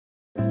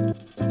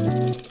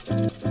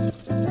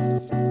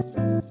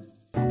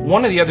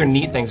One of the other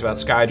neat things about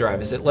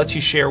SkyDrive is it lets you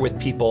share with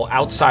people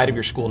outside of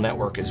your school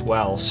network as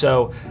well.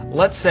 So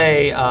let's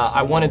say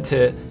I wanted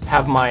to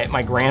have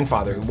my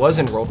grandfather, who was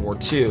in World War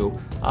II,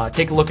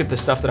 take a look at the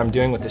stuff that I'm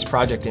doing with this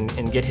project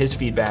and get his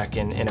feedback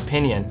and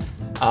opinion.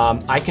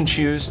 I can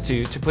choose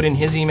to put in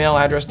his email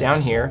address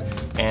down here,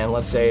 and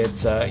let's say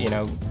it's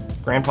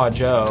Grandpa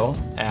Joe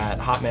at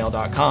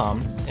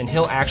hotmail.com, and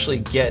he'll actually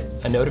get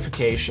a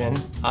notification,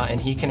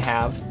 and he can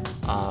have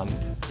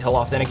he'll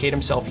authenticate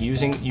himself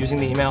using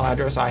the email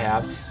address I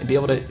have and be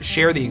able to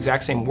share the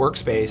exact same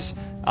workspace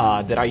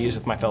that I use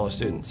with my fellow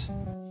students.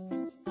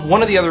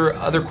 One of the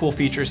other cool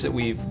features that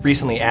we've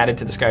recently added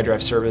to the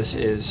SkyDrive service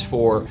is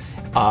for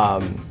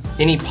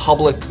any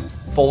public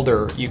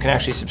folder, you can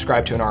actually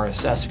subscribe to an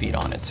RSS feed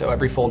on it. So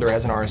every folder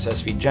has an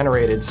RSS feed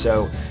generated,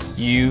 so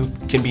you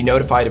can be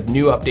notified of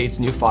new updates,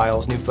 new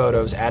files, new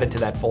photos added to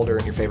that folder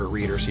in your favorite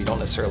reader, so you don't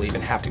necessarily even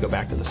have to go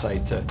back to the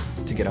site to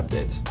get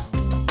updates.